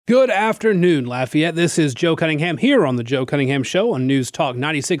Good afternoon, Lafayette. This is Joe Cunningham here on the Joe Cunningham Show on News Talk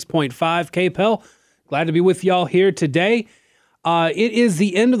 96.5 KPEL. Glad to be with y'all here today. It is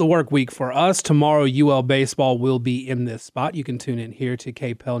the end of the work week for us. Tomorrow, UL baseball will be in this spot. You can tune in here to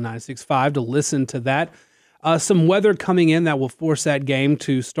KPEL 96.5 to listen to that. Some weather coming in that will force that game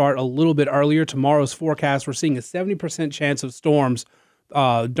to start a little bit earlier. Tomorrow's forecast, we're seeing a 70% chance of storms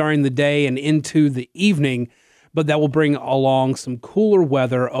during the day and into the evening, but that will bring along some cooler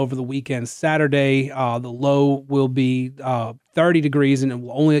weather over the weekend. Saturday, the low will be 30 degrees, and it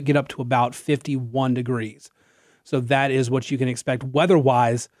will only get up to about 51 degrees. So that is what you can expect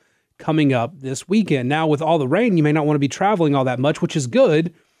weather-wise coming up this weekend. Now, with all the rain, you may not want to be traveling all that much, which is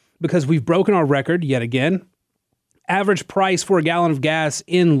good because we've broken our record yet again. Average price for a gallon of gas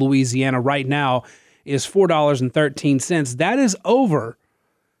in Louisiana right now is $4.13. That is over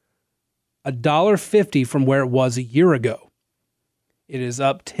 $1.50 from where it was a year ago. It is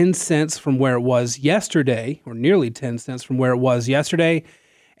up 10 cents from where it was yesterday, or nearly 10 cents from where it was yesterday.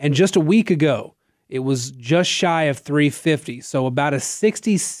 And just a week ago, it was just shy of $3.50. So about a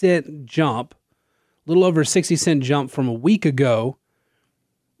 60-cent jump, a little over a 60-cent jump from a week ago,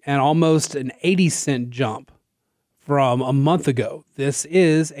 and almost an 80-cent jump from a month ago. This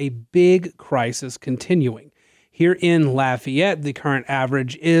is a big crisis continuing. Here in Lafayette, the current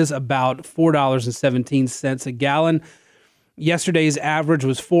average is about $4.17 a gallon. Yesterday's average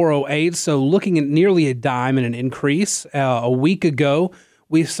was $4.08, so looking at nearly a dime and an increase. A week ago,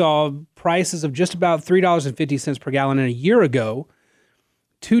 we saw prices of just about $3.50 per gallon, and a year ago,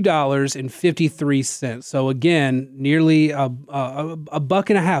 $2.53. So again, nearly a buck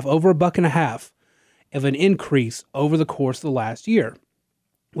and a half, over a buck and a half of an increase over the course of the last year,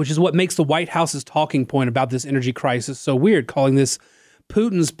 which is what makes the White House's talking point about this energy crisis so weird, calling this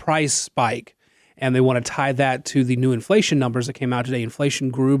Putin's price spike. And they want to tie that to the new inflation numbers that came out today. Inflation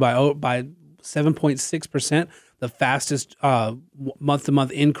grew by 7.6%, the fastest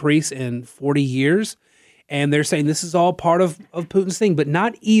month-to-month increase in 40 years. And they're saying this is all part of Putin's thing, but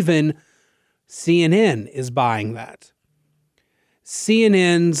not even CNN is buying that.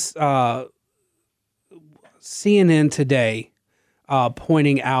 CNN today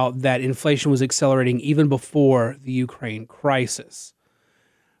pointing out that inflation was accelerating even before the Ukraine crisis.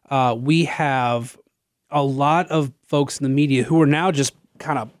 We have a lot of folks in the media who are now just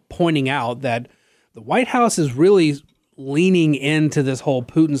kind of pointing out that the White House is really leaning into this whole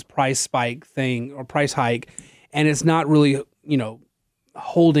Putin's price spike thing or price hike, and it's not really,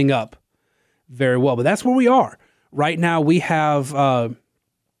 holding up very well. But that's where we are. Right now we have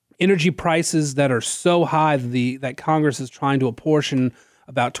energy prices that are so high that Congress is trying to apportion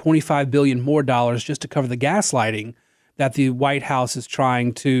about $25 billion more dollars just to cover the gaslighting that the White House is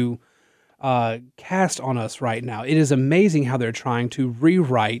trying to cast on us right now. It is amazing how they're trying to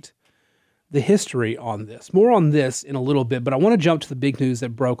rewrite the history on this. More on this in a little bit, but I want to jump to the big news that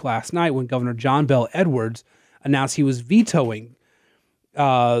broke last night when Governor John Bel Edwards announced he was vetoing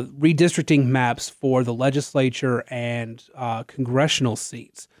redistricting maps for the legislature and congressional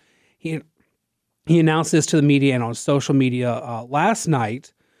seats. He announced this to the media and on social media last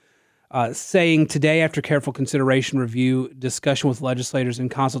night, saying, today, after careful consideration, review, discussion with legislators, and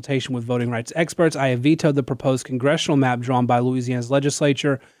consultation with voting rights experts, I have vetoed the proposed congressional map drawn by Louisiana's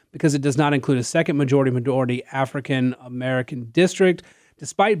legislature because it does not include a second majority African-American district,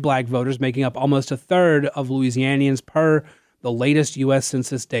 despite black voters making up almost a third of Louisianians per the latest U.S.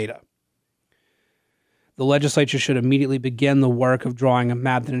 Census data. The legislature should immediately begin the work of drawing a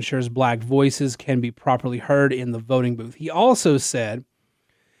map that ensures black voices can be properly heard in the voting booth. He also said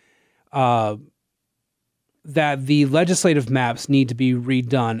that the legislative maps need to be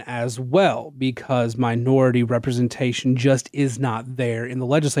redone as well because minority representation just is not there in the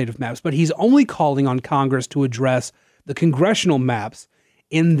legislative maps. But he's only calling on Congress to address the congressional maps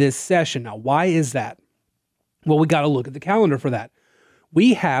in this session. Now, why is that? Well, we got to look at the calendar for that.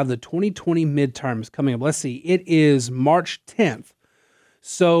 We have the 2020 midterms coming up. Let's see. It is March 10th.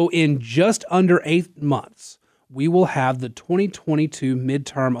 So in just under 8 months, we will have the 2022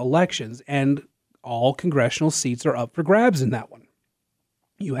 midterm elections, and all congressional seats are up for grabs in that one.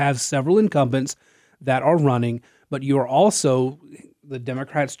 You have several incumbents that are running, but you are also, the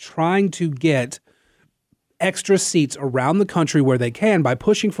Democrats, trying to get extra seats around the country where they can by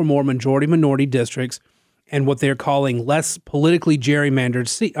pushing for more majority-minority districts and what they're calling less politically gerrymandered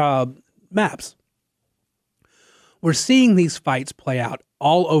maps. We're seeing these fights play out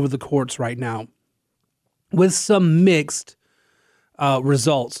all over the courts right now with some mixed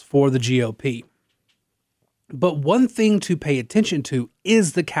results for the GOP. But one thing to pay attention to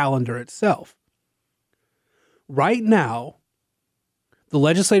is the calendar itself. Right now,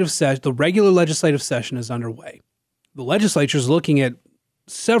 the regular legislative session is underway. The legislature is looking at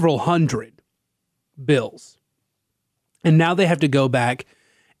several hundred bills. And now they have to go back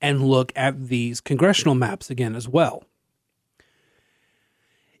and look at these congressional maps again as well.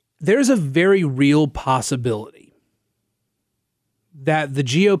 There's a very real possibility that the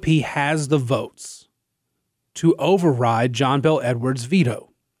GOP has the votes to override John Bel Edwards'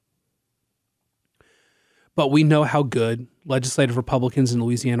 veto. But we know how good legislative Republicans in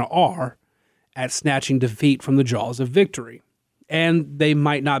Louisiana are at snatching defeat from the jaws of victory. And they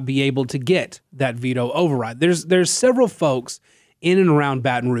might not be able to get that veto override. There's several folks in and around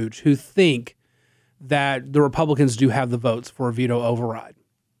Baton Rouge who think that the Republicans do have the votes for a veto override.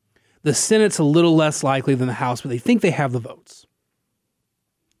 The Senate's a little less likely than the House, but they think they have the votes.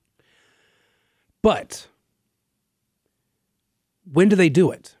 But when do they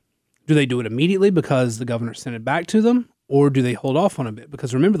do it? Do they do it immediately because the governor sent it back to them? Or do they hold off on a bit?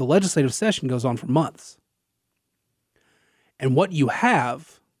 Because remember, the legislative session goes on for months. And what you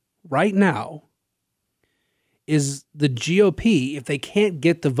have right now is the GOP, if they can't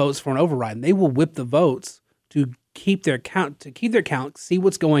get the votes for an override, they will whip the votes to keep their count, see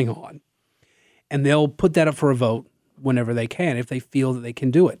what's going on. And they'll put that up for a vote whenever they can, if they feel that they can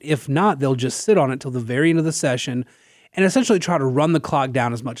do it. If not, they'll just sit on it till the very end of the session and essentially try to run the clock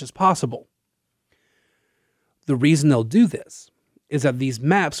down as much as possible. The reason they'll do this is that these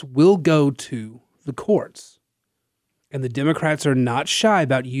maps will go to the courts. And the Democrats are not shy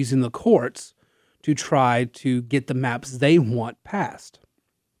about using the courts to try to get the maps they want passed.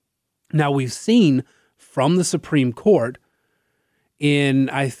 Now, we've seen from the Supreme Court in,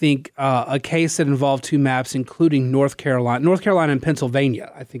 I think, a case that involved two maps, including North Carolina and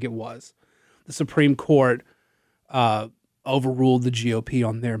Pennsylvania, I think it was. The Supreme Court overruled the GOP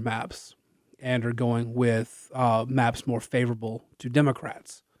on their maps and are going with maps more favorable to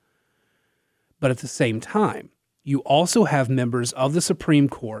Democrats. But at the same time, you also have members of the Supreme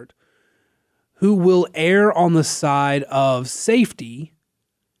Court who will err on the side of safety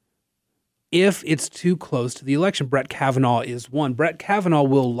if it's too close to the election. Brett Kavanaugh is one. Brett Kavanaugh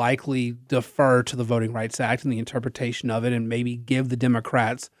will likely defer to the Voting Rights Act and the interpretation of it and maybe give the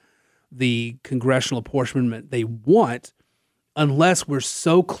Democrats the congressional apportionment they want, unless we're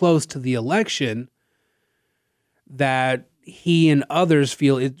so close to the election that he and others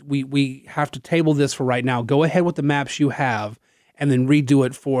feel we have to table this for right now. Go ahead with the maps you have and then redo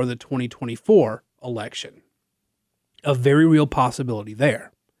it for the 2024 election. A very real possibility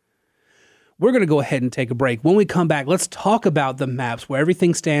there. We're going to go ahead and take a break. When we come back, let's talk about the maps, where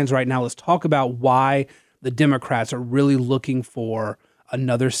everything stands right now. Let's talk about why the Democrats are really looking for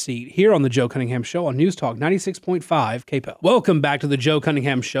another seat here on the Joe Cunningham Show on News Talk 96.5 KPEL. Welcome back to the Joe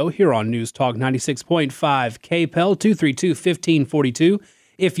Cunningham Show here on News Talk 96.5 KPEL, 232-1542.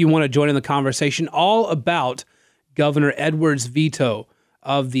 If you want to join in the conversation all about Governor Edwards' veto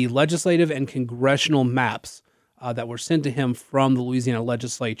of the legislative and congressional maps that were sent to him from the Louisiana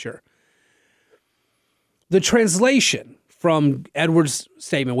legislature. The translation from Edwards'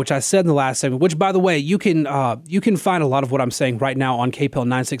 statement, which I said in the last segment, which, by the way, you can find a lot of what I'm saying right now on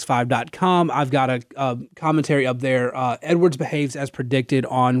kpel965.com. I've got a commentary up there. Edwards behaves as predicted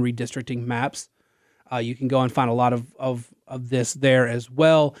on redistricting maps. You can go and find a lot of this there as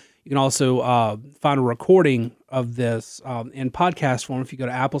well. You can also find a recording of this in podcast form if you go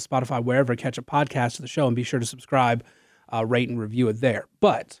to Apple, Spotify, wherever, catch a podcast of the show, and be sure to subscribe, rate, and review it there.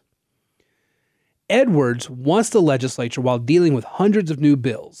 But Edwards wants the legislature, while dealing with hundreds of new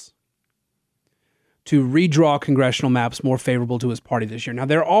bills, to redraw congressional maps more favorable to his party this year. Now,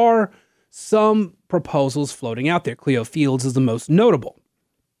 there are some proposals floating out there. Cleo Fields is the most notable.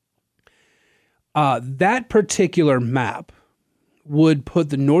 That particular map would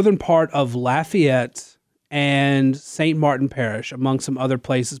put the northern part of Lafayette and St. Martin Parish, among some other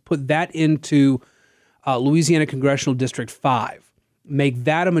places, put that into Louisiana Congressional District 5. Make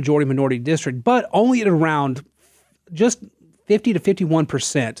that a majority-minority district, but only at around just 50 to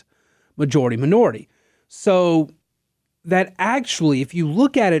 51% majority-minority. So that actually, if you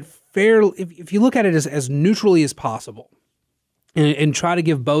look at it if you look at it as neutrally as possible, and try to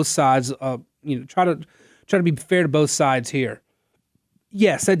give both sides, try to be fair to both sides here.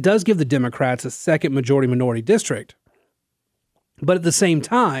 Yes, that does give the Democrats a second majority-minority district, but at the same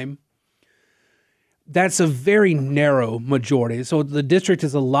time, that's a very narrow majority. So the district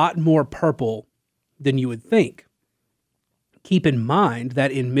is a lot more purple than you would think. Keep in mind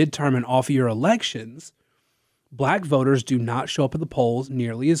that in midterm and off-year elections, black voters do not show up at the polls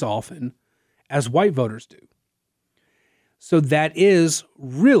nearly as often as white voters do. So that is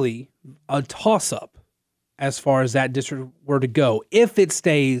really a toss-up as far as that district were to go, if it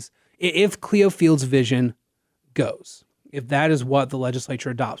stays, if Cleo Field's vision goes, if that is what the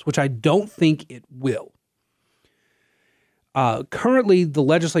legislature adopts, which I don't think it will. Currently, the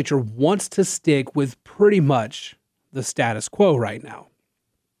legislature wants to stick with pretty much the status quo right now,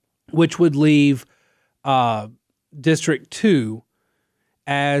 which would leave District 2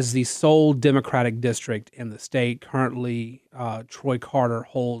 as the sole Democratic district in the state. Currently, Troy Carter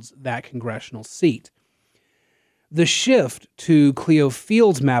holds that congressional seat. The shift to Cleo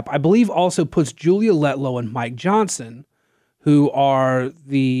Field's map, I believe, also puts Julia Letlow and Mike Johnson, who are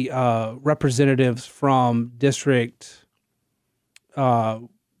the representatives from District 4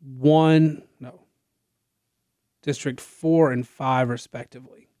 and 5,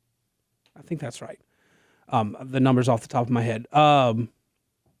 respectively. I think that's right. The numbers off the top of my head.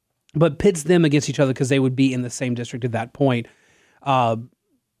 But pits them against each other because they would be in the same district at that point.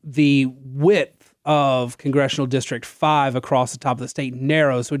 The width of Congressional District 5 across the top of the state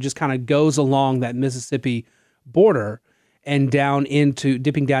narrows, so it just kind of goes along that Mississippi border and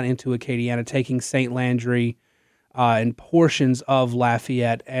dipping down into Acadiana, taking St. Landry and portions of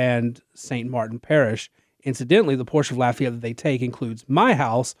Lafayette and St. Martin Parish. Incidentally, the portion of Lafayette that they take includes my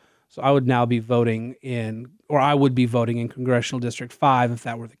house, so I would be voting in Congressional District 5 if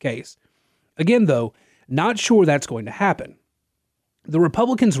that were the case. Again, though, not sure that's going to happen. The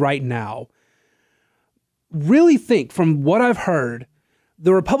Republicans right now really think, from what I've heard,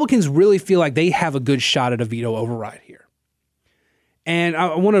 the Republicans really feel like they have a good shot at a veto override here. And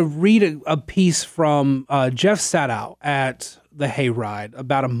I want to read a piece from Jeff Sadow at the Hayride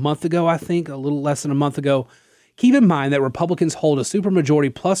about a month ago, I think, a little less than a month ago. Keep in mind that Republicans hold a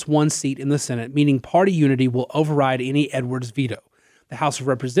supermajority plus one seat in the Senate, meaning party unity will override any Edwards veto. The House of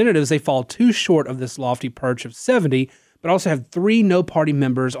Representatives, they fall too short of this lofty perch of 70, but also have 3 no-party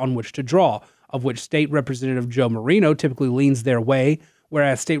members on which to draw, of which State Representative Joe Marino typically leans their way,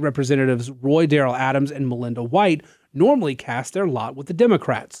 whereas State Representatives Roy Darrell Adams and Melinda White normally cast their lot with the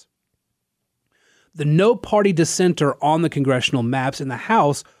Democrats. The no-party dissenter on the congressional maps in the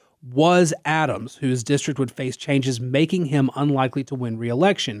House was Adams, whose district would face changes making him unlikely to win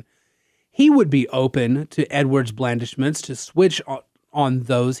re-election. He would be open to Edwards' blandishments to switch on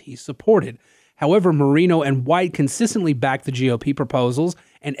those he supported. However, Marino and White consistently backed the GOP proposals,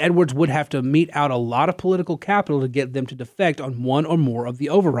 and Edwards would have to mete out a lot of political capital to get them to defect on one or more of the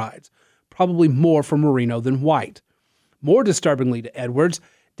overrides, probably more for Marino than White. More disturbingly to Edwards,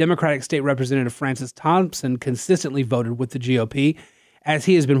 Democratic State Representative Francis Thompson consistently voted with the GOP, as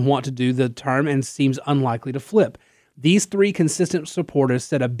he has been wont to do the term and seems unlikely to flip. These 3 consistent supporters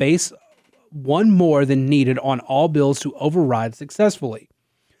set a base one more than needed on all bills to override successfully.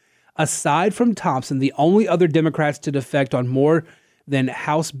 Aside from Thompson, the only other Democrats to defect on more than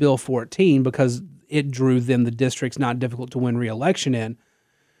House Bill 14, because it drew them the districts not difficult to win re-election in,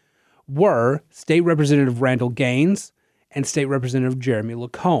 were State Representative Randall Gaines and State Representative Jeremy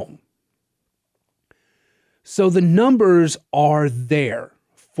Lacombe. So the numbers are there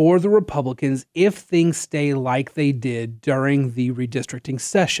for the Republicans if things stay like they did during the redistricting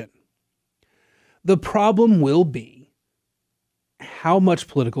session. The problem will be how much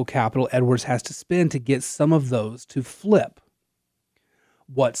political capital Edwards has to spend to get some of those to flip.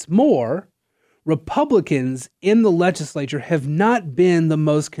 What's more, Republicans in the legislature have not been the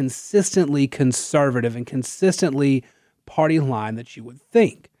most consistently conservative and consistently party line that you would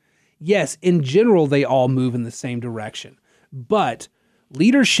think. Yes, in general, they all move in the same direction, but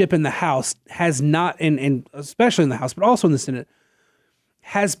leadership in the House has not, and especially in the House, but also in the Senate,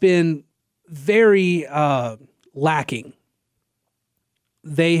 has been very lacking.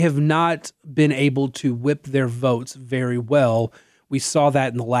 They have not been able to whip their votes very well. We saw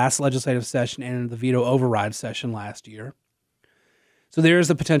that in the last legislative session and in the veto override session last year. So there is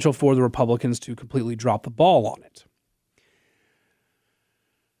the potential for the Republicans to completely drop the ball on it.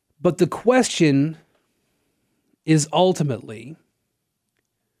 But the question is ultimately,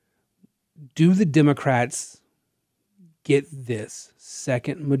 do the Democrats get this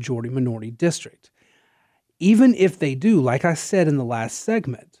second majority minority district? Even if they do, like I said in the last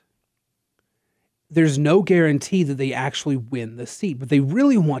segment, there's no guarantee that they actually win the seat, but they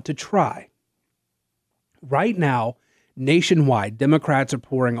really want to try. Right now, nationwide, Democrats are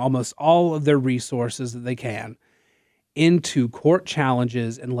pouring almost all of their resources that they can into court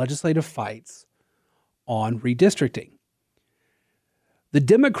challenges and legislative fights on redistricting. The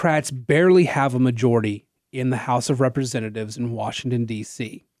Democrats barely have a majority in the House of Representatives in Washington,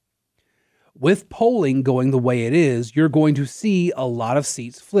 D.C. With polling going the way it is, you're going to see a lot of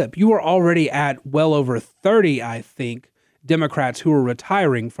seats flip. You are already at well over 30, I think, Democrats who are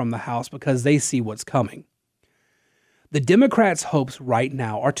retiring from the House because they see what's coming. The Democrats' hopes right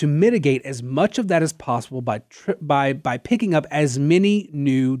now are to mitigate as much of that as possible by picking up as many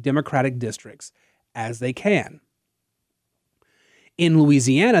new Democratic districts as they can. In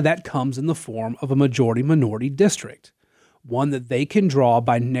Louisiana, that comes in the form of a majority-minority district, one that they can draw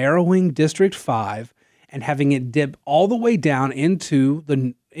by narrowing District 5 and having it dip all the way down into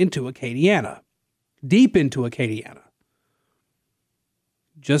Acadiana, deep into Acadiana,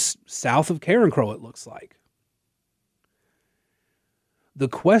 just south of Carencro, it looks like. The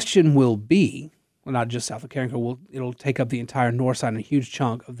question will be, well, not just south of Carencro, it'll take up the entire north side and a huge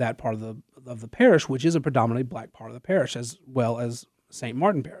chunk of that part of the parish, which is a predominantly black part of the parish, as well as St.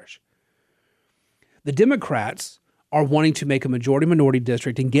 Martin Parish. The Democrats are wanting to make a majority-minority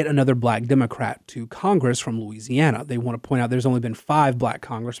district and get another black Democrat to Congress from Louisiana. They want to point out there's only been 5 black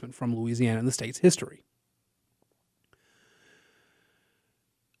congressmen from Louisiana in the state's history.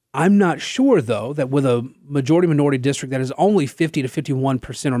 I'm not sure, though, that with a majority-minority district that is only 50 to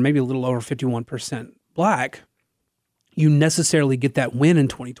 51%, or maybe a little over 51% black, you necessarily get that win in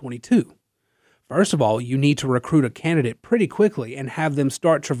 2022. First of all, you need to recruit a candidate pretty quickly and have them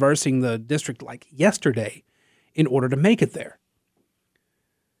start traversing the district like yesterday in order to make it there.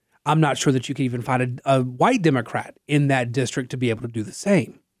 I'm not sure that you can even find a white Democrat in that district to be able to do the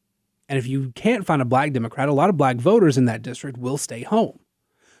same. And if you can't find a black Democrat, a lot of black voters in that district will stay home.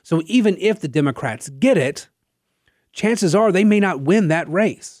 So even if the Democrats get it, chances are they may not win that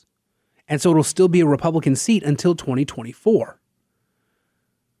race. And so it'll still be a Republican seat until 2024.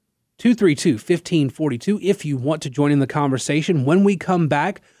 232-1542 if you want to join in the conversation. When we come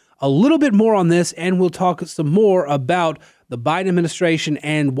back, a little bit more on this, and we'll talk some more about the Biden administration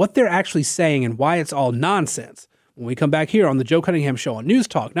and what they're actually saying and why it's all nonsense when we come back here on the Joe Cunningham Show on News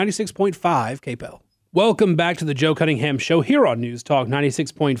Talk 96.5 KPEL. Welcome back to the Joe Cunningham Show here on News Talk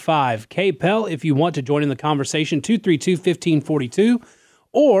 96.5 KPEL. If you want to join in the conversation, 232-1542,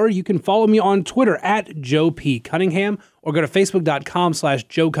 or you can follow me on Twitter at Joe P. Cunningham, or go to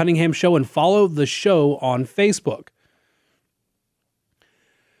facebook.com/Joe Cunningham Show and follow the show on Facebook.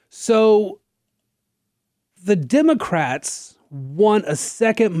 So the Democrats want a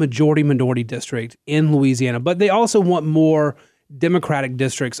second majority-minority district in Louisiana, but they also want more Democratic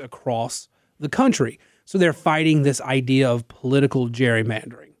districts across the country. So they're fighting this idea of political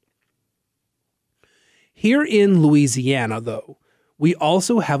gerrymandering. Here in Louisiana, though, we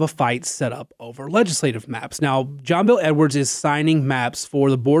also have a fight set up over legislative maps. Now, John Bel Edwards is signing maps for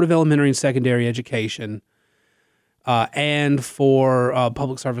the Board of Elementary and Secondary Education and for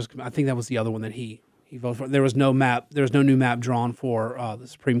Public Service. I think that was the other one that he voted for. There was no new map drawn for the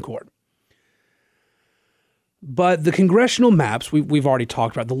Supreme Court. But the congressional maps, we've already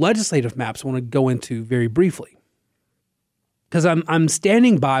talked about. The legislative maps I want to go into very briefly, because I'm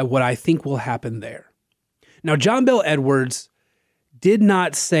standing by what I think will happen there. Now, John Bel Edwards did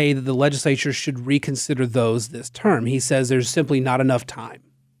not say that the legislature should reconsider those this term. He says there's simply not enough time.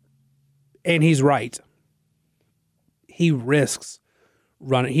 And he's right. He risks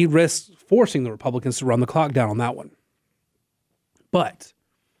forcing the Republicans to run the clock down on that one. But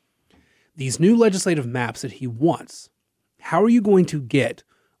these new legislative maps that he wants, how are you going to get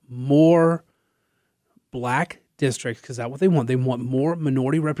more black districts? Because that's what they want. They want more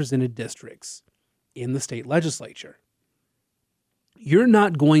minority represented districts in the state legislature. You're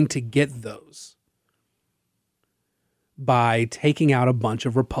not going to get those by taking out a bunch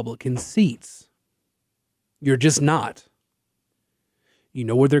of Republican seats. You're just not. You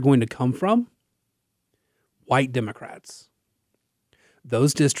know where they're going to come from? White Democrats.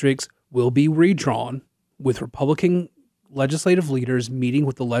 Those districts will be redrawn with Republican legislative leaders meeting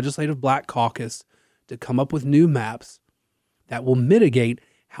with the Legislative Black Caucus to come up with new maps that will mitigate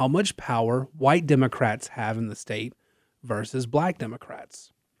how much power white Democrats have in the state versus black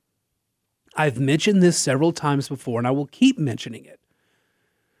Democrats. I've mentioned this several times before, and I will keep mentioning it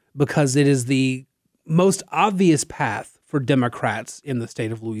because it is the most obvious path for Democrats in the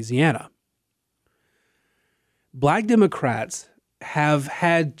state of Louisiana. Black Democrats have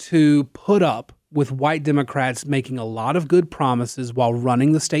had to put up with white Democrats making a lot of good promises while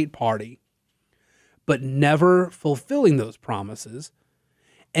running the state party, but never fulfilling those promises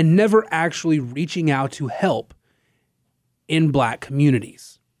and never actually reaching out to help in black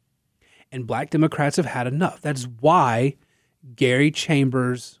communities. And black Democrats have had enough. That's why Gary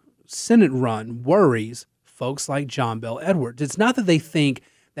Chambers' Senate run worries folks like John Bel Edwards. It's not that they think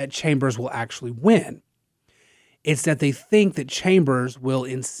that Chambers will actually win. It's that they think that Chambers will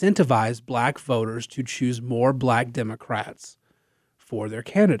incentivize black voters to choose more black Democrats for their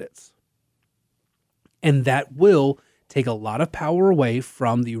candidates. And that will take a lot of power away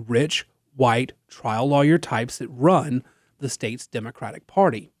from the rich white trial lawyer types that run the state's Democratic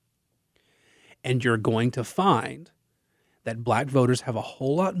Party. And you're going to find that black voters have a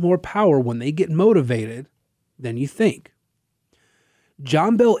whole lot more power when they get motivated than you think.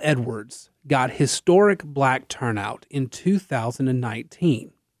 John Bel Edwards got historic black turnout in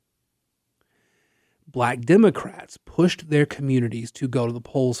 2019. Black Democrats pushed their communities to go to the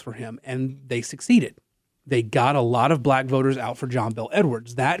polls for him, and they succeeded. They got a lot of black voters out for John Bel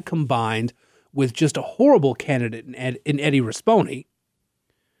Edwards. That combined with just a horrible candidate in Eddie Rispone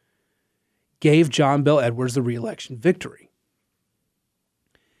gave John Bel Edwards the re-election victory.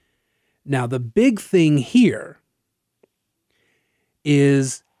 Now, the big thing here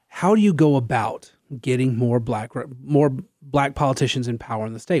is, how do you go about getting more black politicians in power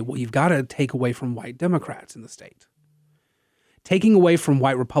in the state? Well, you've got to take away from white Democrats in the state. Taking away from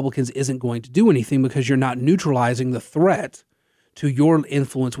white Republicans isn't going to do anything because you're not neutralizing the threat to your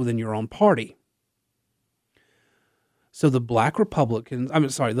influence within your own party. So the black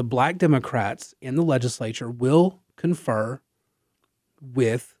Democrats in the legislature will confer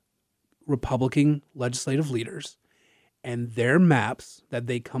with Republican legislative leaders, and their maps that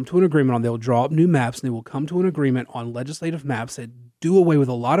they come to an agreement on, they'll draw up new maps, and they will come to an agreement on legislative maps that do away with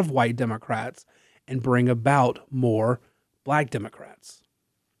a lot of white Democrats and bring about more black Democrats.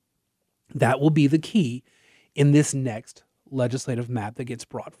 That will be the key in this next legislative map that gets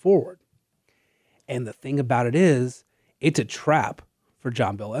brought forward. And the thing about it is, it's a trap for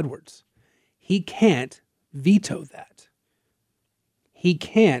John Bel Edwards. He can't veto that. He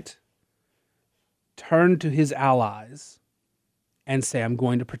can't turn to his allies and say, I'm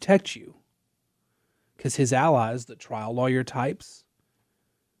going to protect you. Because his allies, the trial lawyer types,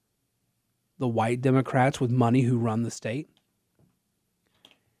 the white Democrats with money who run the state,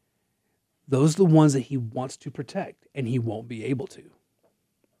 those are the ones that he wants to protect, and he won't be able to.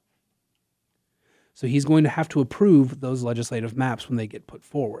 So he's going to have to approve those legislative maps when they get put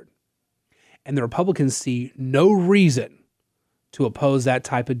forward. And the Republicans see no reason to oppose that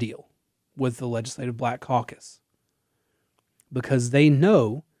type of deal with the Legislative Black Caucus, because they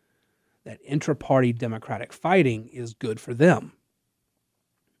know that intra-party Democratic fighting is good for them.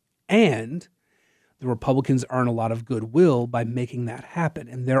 And the Republicans earn a lot of goodwill by making that happen.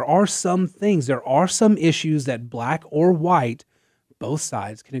 And there are some issues that black or white, both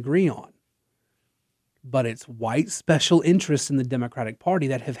sides can agree on. But it's white special interests in the Democratic Party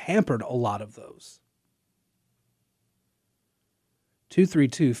that have hampered a lot of those.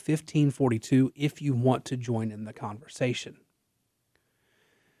 232-1542 if you want to join in the conversation.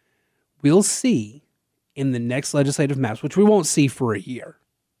 We'll see in the next legislative maps, which we won't see for a year.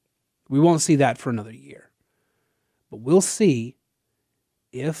 We won't see that for another year. But we'll see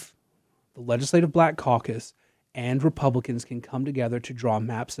if the Legislative Black Caucus and Republicans can come together to draw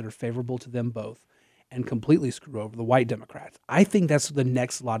maps that are favorable to them both and completely screw over the white Democrats. I think that's the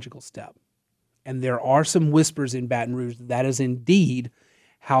next logical step. And there are some whispers in Baton Rouge that is indeed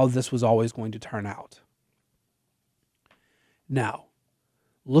how this was always going to turn out. Now,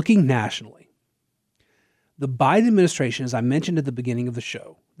 looking nationally, the Biden administration, as I mentioned at the beginning of the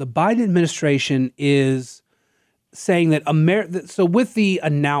show, the Biden administration is saying that so with the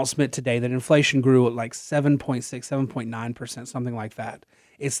announcement today that inflation grew at like 7.6, 7.9%, something like that.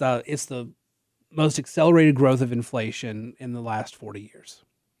 It's the most accelerated growth of inflation in the last 40 years.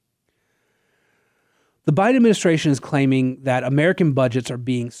 The Biden administration is claiming that American budgets are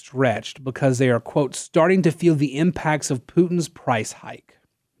being stretched because they are, quote, starting to feel the impacts of Putin's price hike.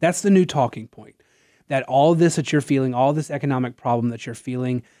 That's the new talking point. That all this that you're feeling, all this economic problem that you're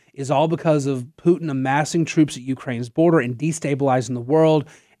feeling is all because of Putin amassing troops at Ukraine's border and destabilizing the world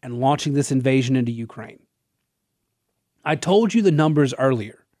and launching this invasion into Ukraine. I told you the numbers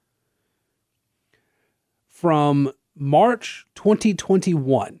earlier. From March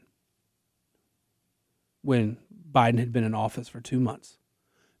 2021, when Biden had been in office for 2 months,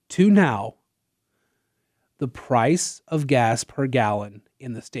 to now, the price of gas per gallon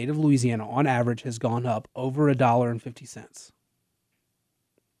in the state of Louisiana on average has gone up over $1.50.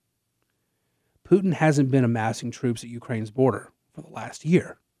 Putin hasn't been amassing troops at Ukraine's border for the last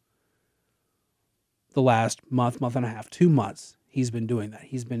year. The last month and a half, 2 months, he's been doing that.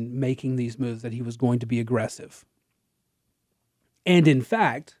 He's been making these moves that he was going to be aggressive. And in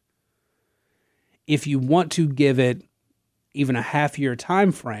fact, if you want to give it even a half-year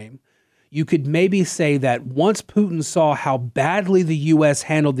time frame, you could maybe say that once Putin saw how badly the U.S.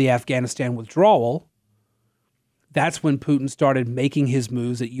 handled the Afghanistan withdrawal, that's when Putin started making his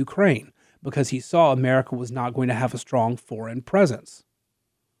moves at Ukraine, because he saw America was not going to have a strong foreign presence.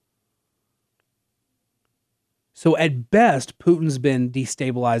 So at best, Putin's been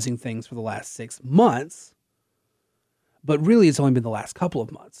destabilizing things for the last 6 months, but really it's only been the last couple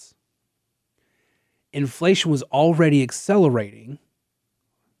of months. Inflation was already accelerating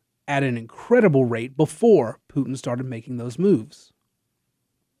at an incredible rate before Putin started making those moves.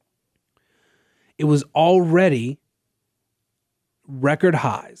 It was already record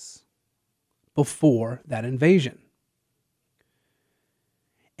highs before that invasion.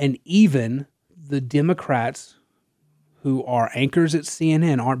 And even the Democrats who are anchors at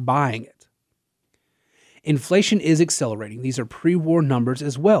CNN aren't buying it. Inflation is accelerating. These are pre-war numbers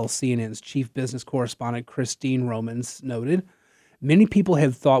as well, CNN's chief business correspondent Christine Romans noted. Many people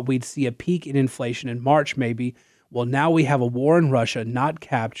had thought we'd see a peak in inflation in March maybe. Well, now we have a war in Russia not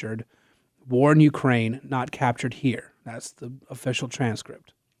captured, war in Ukraine not captured here. That's the official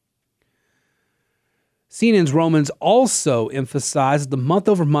transcript. CNN's Romans also emphasized the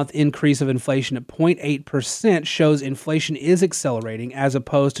month-over-month increase of inflation at 0.8% shows inflation is accelerating as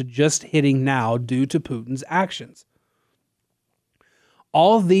opposed to just hitting now due to Putin's actions.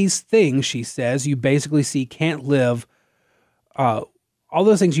 All these things, she says, you basically see can't live, all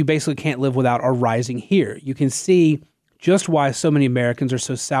those things you basically can't live without are rising here. You can see just why so many Americans are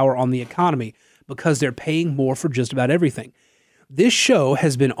so sour on the economy, because they're paying more for just about everything. This show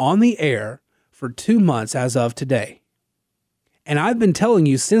has been on the air for 2 months as of today. And I've been telling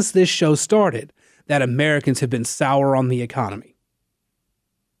you since this show started that Americans have been sour on the economy.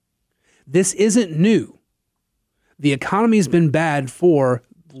 This isn't new. The economy has been bad for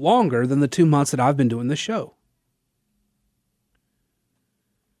longer than the 2 months that I've been doing this show.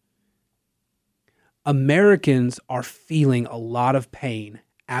 Americans are feeling a lot of pain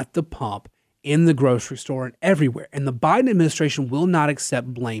at the pump, in the grocery store, and everywhere. And the Biden administration will not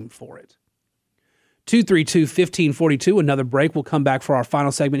accept blame for it. 232-1542, another break. We'll come back for our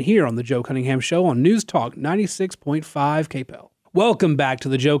final segment here on The Joe Cunningham Show on News Talk 96.5 KPEL. Welcome back to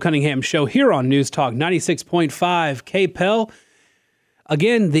The Joe Cunningham Show here on News Talk 96.5 KPEL.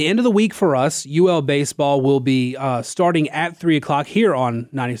 Again, the end of the week for us, UL Baseball will be starting at 3 o'clock here on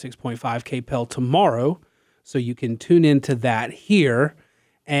 96.5 KPEL tomorrow. So you can tune into that here.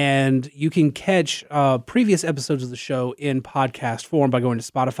 And you can catch previous episodes of the show in podcast form by going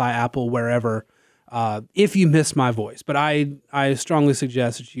to Spotify, Apple, wherever, if you miss my voice. But I strongly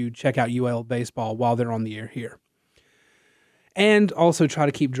suggest that you check out UL Baseball while they're on the air here. And also try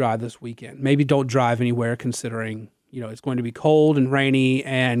to keep dry this weekend. Maybe don't drive anywhere considering, it's going to be cold and rainy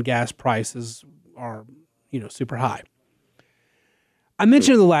and gas prices are, super high. I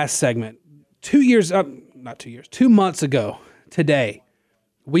mentioned in the last segment, 2 months ago today,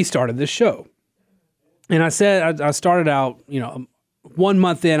 we started this show. And I said, I started out, 1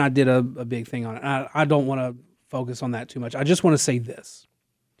 month in, I did a big thing on it. I don't want to focus on that too much. I just want to say this.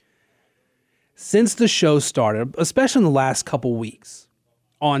 Since the show started, especially in the last couple weeks,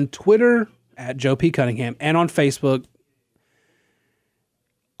 on Twitter at Joe P. Cunningham and on Facebook,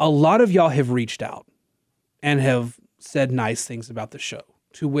 a lot of y'all have reached out and have said nice things about the show,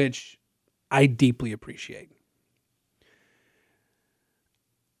 to which I deeply appreciate.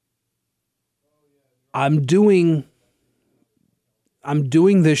 I'm doing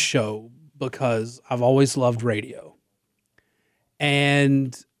this show because I've always loved radio.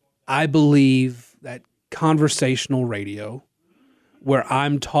 And I believe that conversational radio, where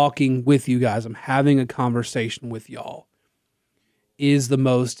I'm talking with you guys, I'm having a conversation with y'all, is the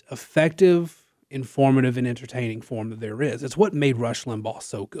most effective, informative, and entertaining form that there is. It's what made Rush Limbaugh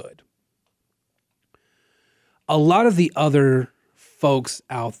so good. A lot of the other folks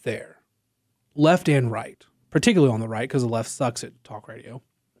out there, left and right, particularly on the right, because the left sucks at talk radio.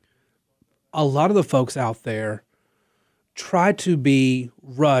 A lot of the folks out there try to be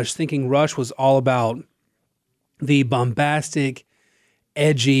Rush, thinking Rush was all about the bombastic,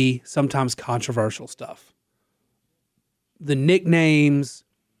 edgy, sometimes controversial stuff. The nicknames,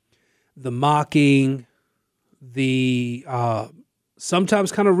 the mocking, the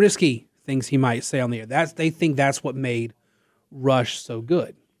sometimes kind of risky things he might say on the air. They think that's what made Rush so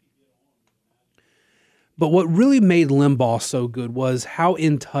good. But what really made Limbaugh so good was how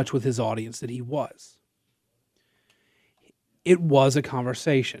in touch with his audience that he was. It was a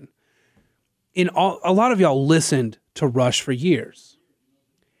conversation. A lot of y'all listened to Rush for years.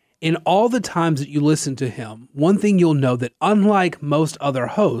 In all the times that you listened to him, one thing you'll know that unlike most other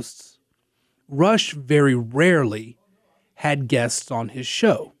hosts, Rush very rarely had guests on his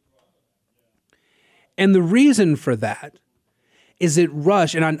show. And the reason for that is that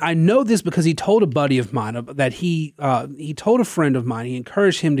Rush, and I know this because he told a buddy of mine that he told a friend of mine, he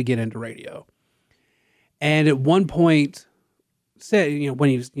encouraged him to get into radio. And at one point said, when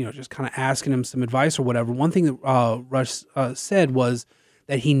he was, just kind of asking him some advice or whatever, one thing that Rush said was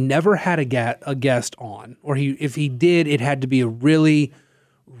that he never had a guest on, or if he did, it had to be a really,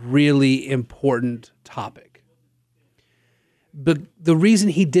 really important topic. But the reason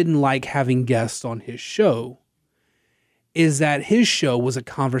he didn't like having guests on his show is that his show was a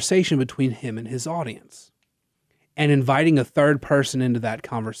conversation between him and his audience. And inviting a third person into that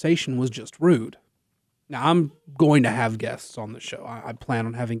conversation was just rude. Now, I'm going to have guests on the show. I plan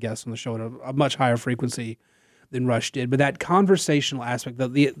on having guests on the show at a much higher frequency than Rush did. But that conversational aspect,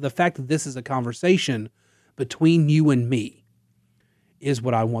 the fact that this is a conversation between you and me, is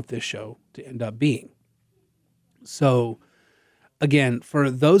what I want this show to end up being. So, again, for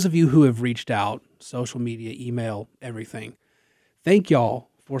those of you who have reached out, social media, email, everything, thank y'all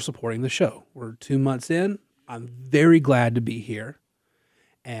for supporting the show. We're 2 months in. I'm very glad to be here,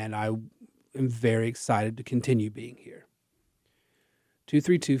 and I am very excited to continue being here.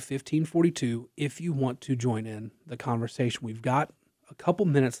 232-1542 if you want to join in the conversation. We've got a couple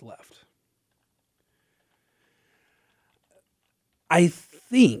minutes left. I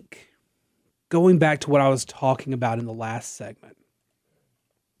think, going back to what I was talking about in the last segment,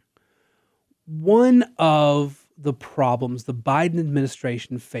 one of the problems the Biden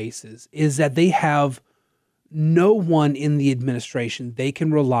administration faces is that they have no one in the administration they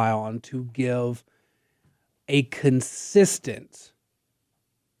can rely on to give a consistent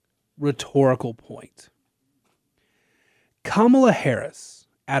rhetorical point. Kamala Harris,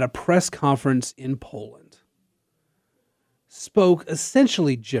 at a press conference in Poland, spoke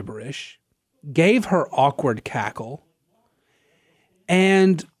essentially gibberish, gave her awkward cackle,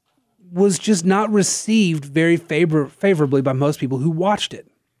 and was just not received very favorably by most people who watched it.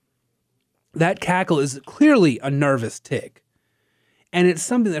 That cackle is clearly a nervous tick, and it's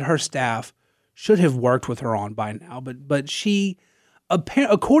something that her staff should have worked with her on by now, but she,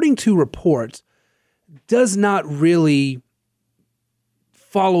 according to reports, does not really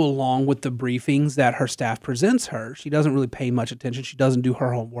follow along with the briefings that her staff presents her. She doesn't really pay much attention. She doesn't do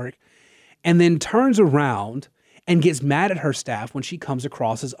her homework, and then turns around and gets mad at her staff when she comes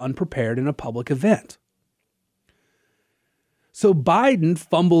across as unprepared in a public event. So Biden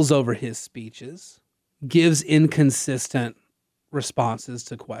fumbles over his speeches, gives inconsistent responses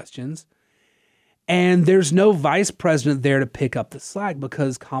to questions, and there's no vice president there to pick up the slack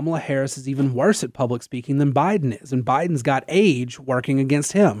because Kamala Harris is even worse at public speaking than Biden is, and Biden's got age working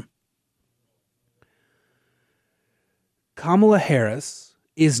against him. Kamala Harris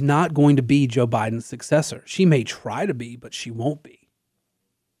is not going to be Joe Biden's successor. She may try to be, but she won't be.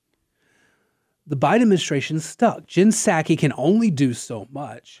 The Biden administration's stuck. Jen Psaki can only do so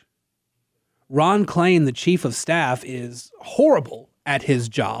much. Ron Klain, the chief of staff, is horrible at his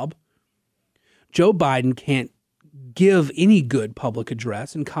job. Joe Biden can't give any good public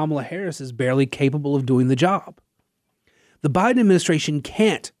address, and Kamala Harris is barely capable of doing the job. The Biden administration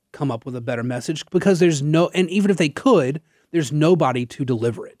can't come up with a better message because and even if they could, there's nobody to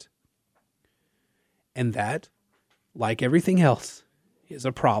deliver it. And that, like everything else, is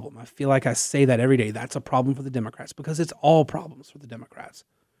a problem. I feel like I say that every day. That's a problem for the Democrats because it's all problems for the Democrats.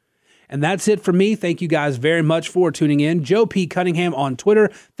 And that's it for me. Thank you guys very much for tuning in. Joe P. Cunningham on Twitter,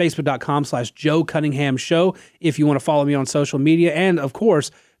 facebook.com/Joe Cunningham Show. If you want to follow me on social media. And of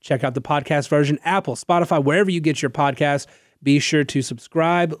course, check out the podcast version, Apple, Spotify, wherever you get your podcast. Be sure to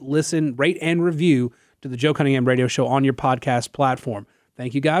subscribe, listen, rate, and review to the Joe Cunningham Radio Show on your podcast platform.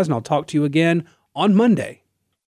 Thank you guys, and I'll talk to you again on Monday.